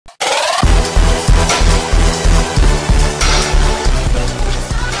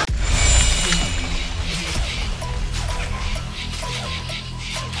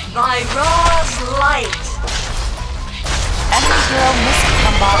Thy raw's light. Enemy hero missing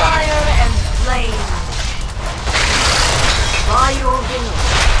from bottom. Fire and flame. By your will.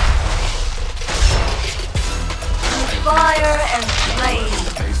 Fire and flame.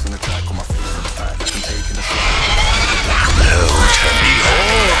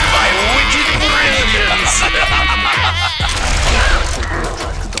 Behold my wicked brilliance!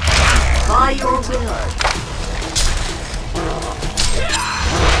 By your will.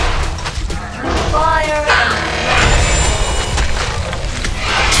 Fire and flame.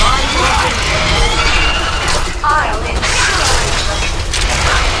 By your will. I'll incinerate them.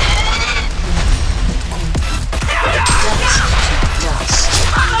 Dust.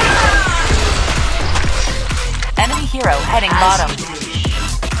 Enemy hero heading bottom.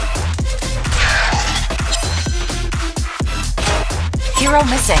 Hero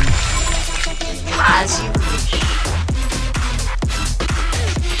missing. As you wish.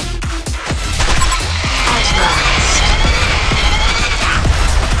 At last.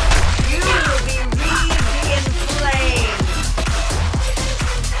 You will be wreathed in flame.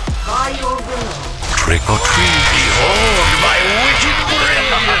 By your will. Trick or treat, behold my wicked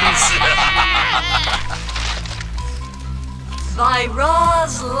brilliance! Thy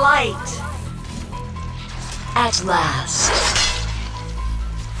raw's light. At last.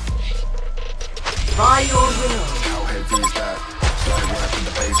 By your will.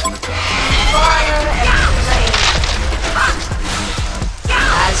 Fire and flame.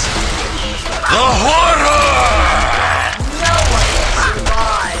 As you wish. The horror! No one will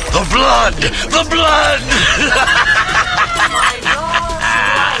survive. The blood! The blood! Thy raw's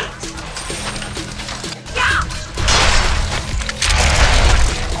light.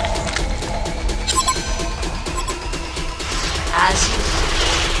 As you wish.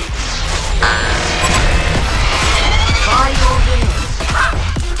 By your will.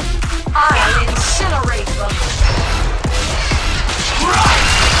 I'll incinerate them.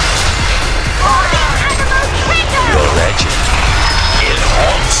 Your legend. It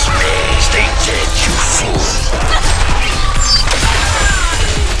haunts me. Stay dead, you fool.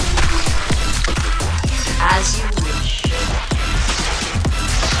 As you wish.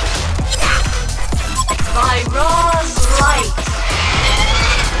 Thy raw's light.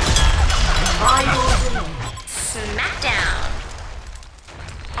 By your will. Smackdown.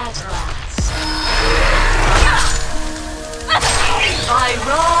 At last. Thy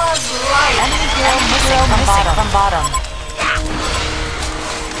raw's light. Enemy hero missing from bottom.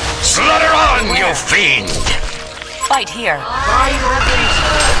 Slaughter on, you fiend! Fight here. By your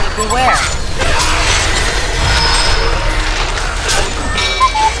will. Beware.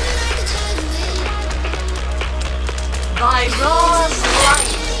 Thy raw's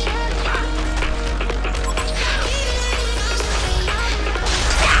light.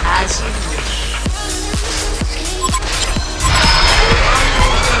 As you wish.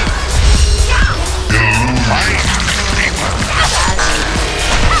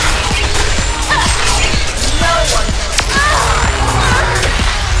 No one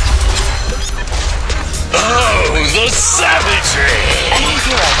Oh, the savagery! Enemy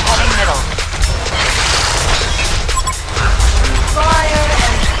hero heading middle. fire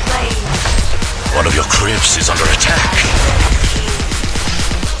and flame. One of your cribs is under attack.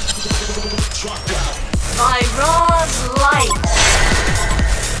 My raw's light.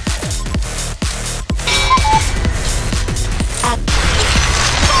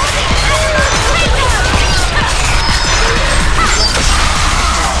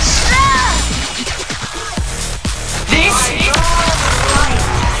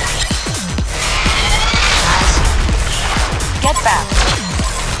 Get back.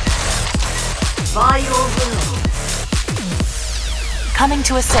 By your will. Coming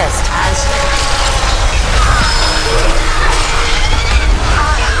to assist. As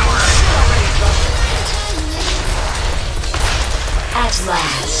at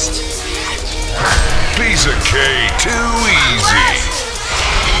last. Piece of cake, too easy.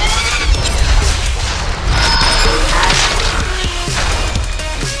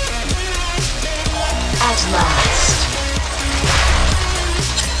 At last.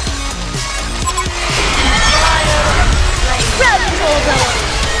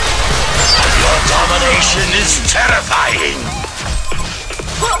 Your domination is terrifying.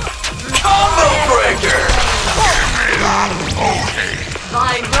 Combo breaker.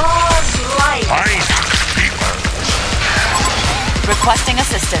 My raw's light. Requesting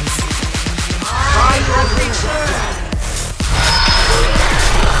assistance. By your return.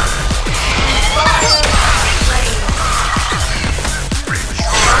 Fire and flame.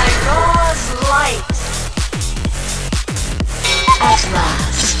 My raw's light. At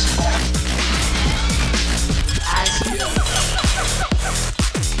last.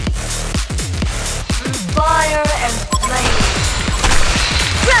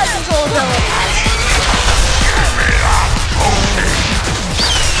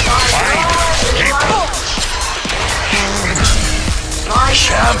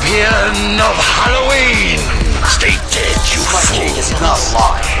 Champion of Halloween! Stay dead, you fool! It's not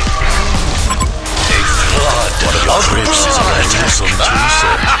lie. A flood of grips is on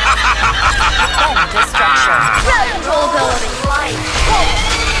Destruction.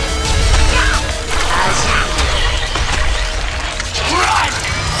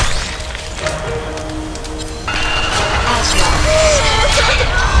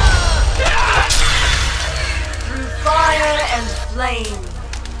 Through fire and flame.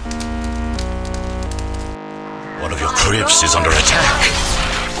 One of your crypts is under attack.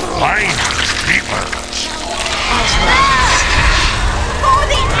 Mine, Reaper. For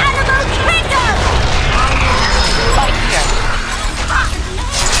the animal kingdom! Right here.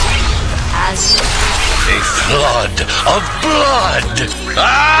 A flood of blood!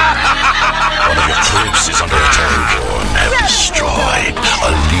 One of your crypts is under attack. Have destroyed a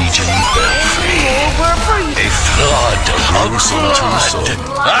legion belfry. A flood of blood!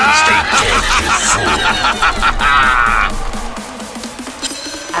 Stay dead, you fool!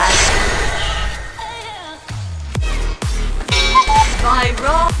 By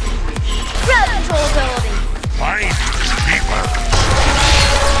raw Crowd control ability. Mine, Reaper.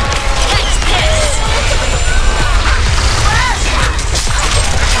 Next kiss.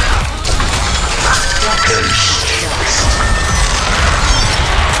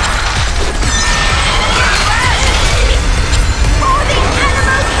 For the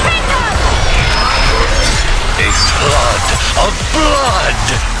animal kingdom! A flood of blood!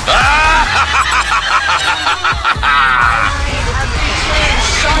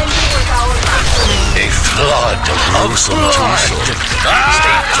 A flood of blood!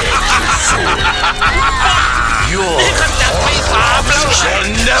 Stay dead, you fool! Your horrors shall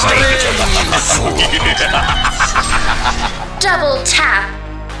never end, you fool! Double tap.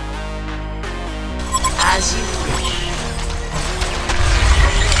 as you wish.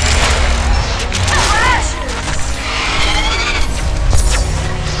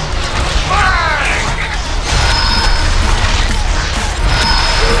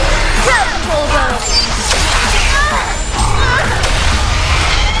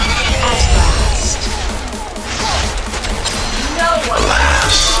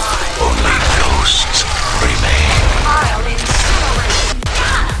 Alas, only ghosts remain. I'll incinerate.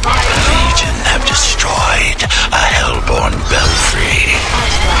 Legion have destroyed a hellborn belfry.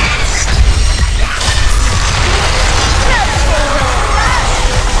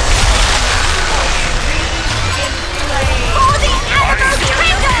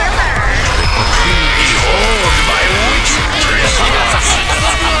 Behold my witching treasure!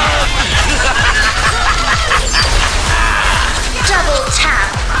 Double tap.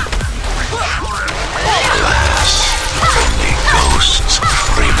 Alas, only ghosts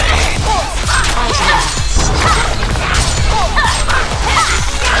remain.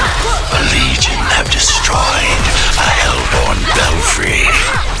 A legion have destroyed a hellborn belfry.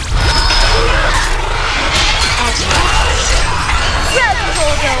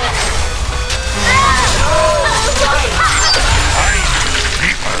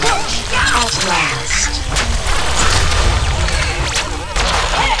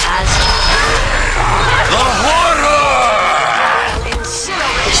 The horror!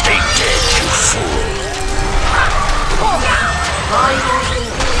 Stay dead, you fool!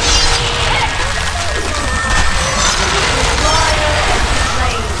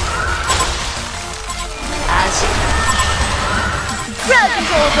 Crowd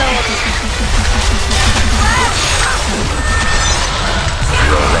control ability.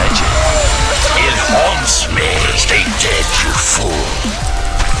 Your legend, it haunts me. Stay dead, you fool!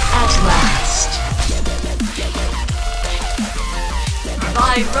 At last.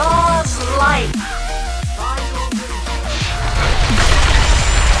 By Ra's light.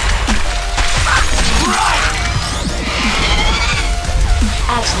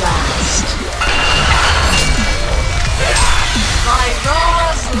 At last. By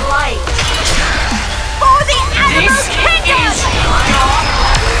Ra's light. For the animal kingdom!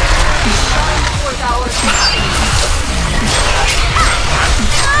 Shine forth our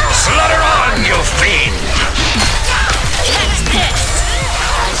Slaughter on, you fiend!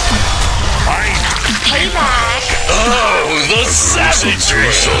 Payback. Oh, the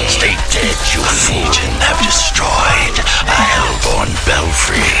savagery! Stay dead, you legion have destroyed a hellborn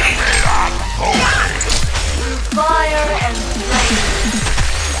belfry. fire and flame.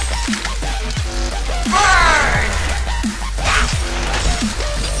 Burn!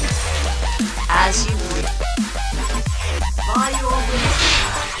 As you wish. By your wish.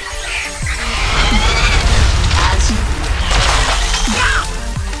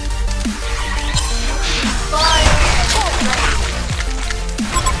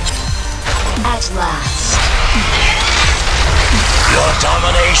 At last. Your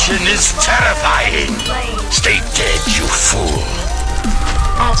domination is terrifying. Stay dead, you fool.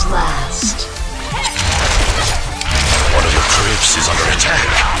 At last. One of your crypts is under attack.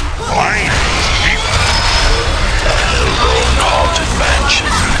 Find people. The Hellborn haunted mansion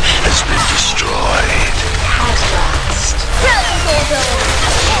has been destroyed. At last.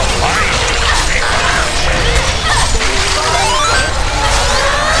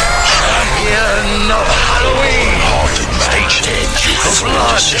 Champion of Halloween! Haunted mansion has been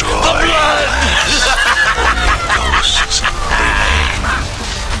destroyed. The blood! Ghosts remain.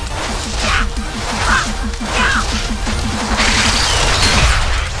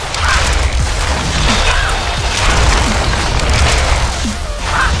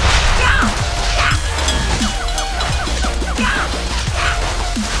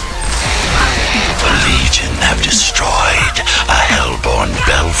 The Legion have destroyed a Hellborn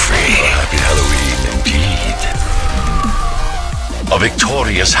belfry. Happy Halloween indeed. A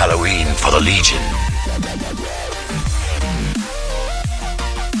victorious Halloween for the Legion.